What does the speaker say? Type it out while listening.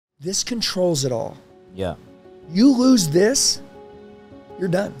This controls it all. Yeah. You lose this, you're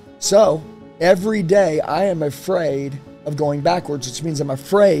done. So every day I am afraid of going backwards, which means I'm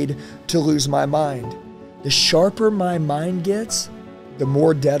afraid to lose my mind. The sharper my mind gets, the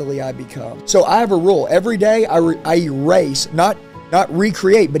more deadly I become. So I have a rule. Every day I erase, not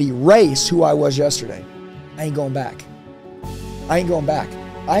recreate, but erase who I was yesterday. I ain't going back. I ain't going back.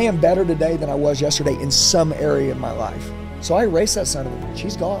 I am better today than I was yesterday in some area of my life. So I erase that son of a bitch.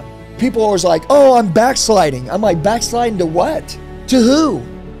 He's gone. People are always like, oh, I'm backsliding. I'm like, backsliding to what? To who?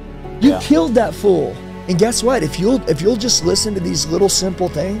 You killed that fool. And guess what? If you'll just listen to these little simple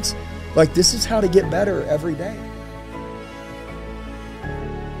things, like this is how to get better every day.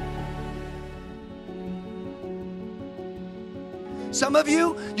 Some of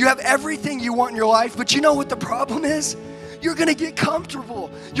you have everything you want in your life, but you know what the problem is? You're gonna get comfortable.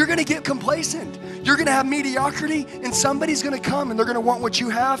 You're gonna get complacent. You're gonna have mediocrity, and somebody's gonna come and they're gonna want what you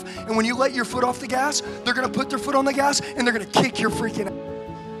have, and when you let your foot off the gas, they're gonna put their foot on the gas and they're gonna kick your freaking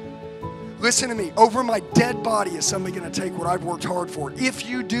ass. Listen to me, over my dead body is somebody gonna take what I've worked hard for. If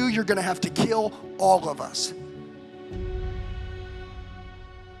you do, you're gonna have to kill all of us.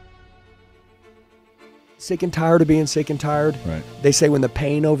 Sick and tired of being sick and tired. Right. They say when the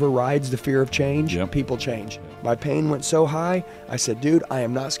pain overrides the fear of change, people change. My pain went so high, I said, dude, I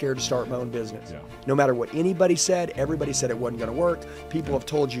am not scared to start my own business. No matter what anybody said, everybody said it wasn't gonna work. People have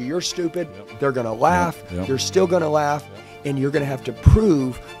told you you're stupid. They're gonna laugh. You're still gonna laugh. And you're gonna have to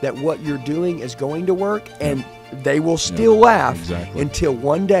prove that what you're doing is going to work, and they will still laugh until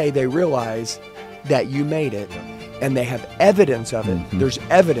one day they realize that you made it, and they have evidence of it. There's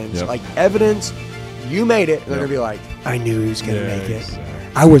evidence, like evidence, you made it, and they're gonna be like, I knew he was gonna make it.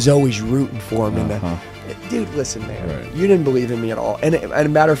 I was always rooting for him in the, dude, listen, man, you didn't believe in me at all. And a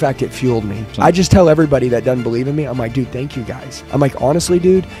matter of fact, it fueled me. I just tell everybody that doesn't believe in me, I'm like, dude, thank you guys. I'm like, honestly,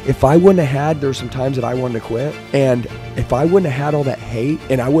 dude, if I wouldn't have had, there's some times that I wanted to quit, and if I wouldn't have had all that hate,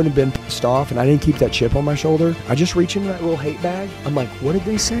 and I wouldn't have been pissed off, and I didn't keep that chip on my shoulder, I just reach into that little hate bag. I'm like, what did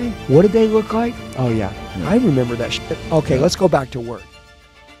they say? What did they look like? Oh yeah, I remember that shit. Okay, let's go back to work.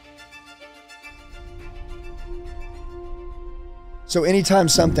 So anytime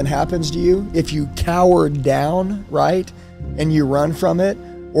something happens to you, if you cower down, right, and you run from it,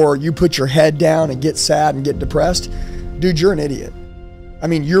 or you put your head down and get sad and get depressed, dude, you're an idiot. I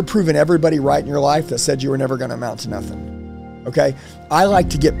mean, you're proving everybody right in your life that said you were never gonna amount to nothing, okay? I like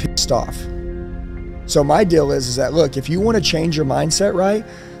to get pissed off. So my deal is that, look, if you wanna change your mindset, right,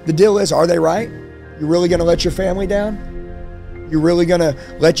 the deal is, are they right? You really gonna let your family down? You really gonna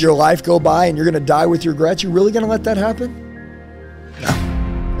let your life go by and you're gonna die with regrets? You really gonna let that happen? No,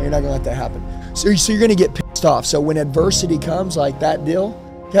 you're not gonna let that happen. So you're gonna get pissed off. So when adversity comes like that deal,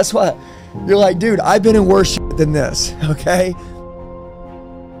 guess what? You're like, dude, I've been in worse shit than this, okay?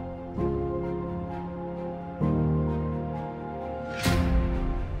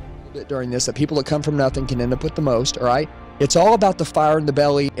 During this, that people that come from nothing can end up with the most, all right? It's all about the fire in the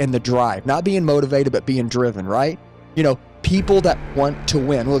belly and the drive, not being motivated, but being driven, right? You know, people that want to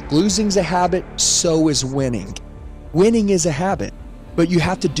win. Look, losing's a habit, so is winning. Winning is a habit, but you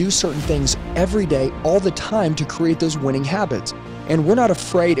have to do certain things every day, all the time, to create those winning habits. And we're not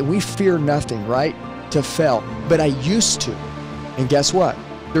afraid, and we fear nothing, right, to fail. But I used to. And guess what?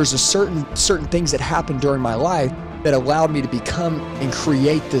 There's a certain things that happened during my life that allowed me to become and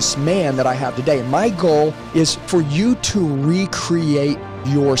create this man that I have today. And my goal is for you to recreate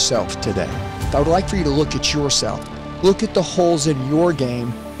yourself today. I would like for you to look at yourself, look at the holes in your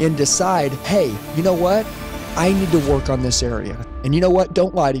game, and decide, hey, you know what? I need to work on this area. And you know what?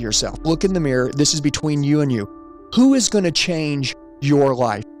 Don't lie to yourself. Look in the mirror. This is between you and you. Who is going to change your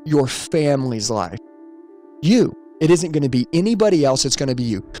life, your family's life? You. It isn't going to be anybody else. It's going to be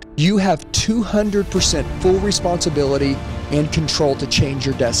you. You have 200% full responsibility and control to change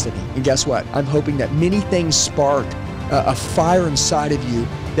your destiny. And guess what? I'm hoping that many things spark a fire inside of you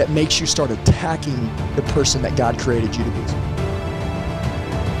that makes you start attacking the person that God created you to be.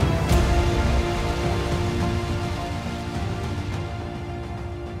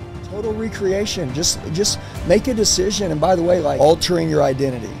 Total recreation. Just make a decision. And by the way, like altering your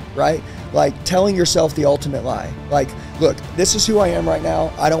identity, right? Like telling yourself the ultimate lie. Like, look, this is who I am right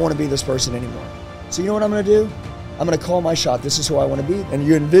now. I don't want to be this person anymore. So you know what I'm going to do? I'm going to call my shot. This is who I want to be. And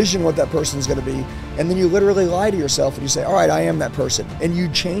you envision what that person is going to be. And then you literally lie to yourself and you say, all right, I am that person. And you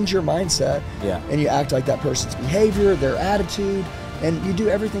change your mindset and you act like that person's behavior, their attitude, and you do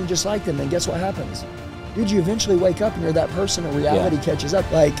everything just like them. And guess what happens? Dude, you eventually wake up and you're that person and reality catches up.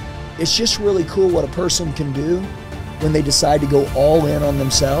 Like, it's just really cool what a person can do when they decide to go all in on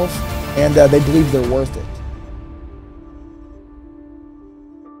themselves and they believe they're worth it.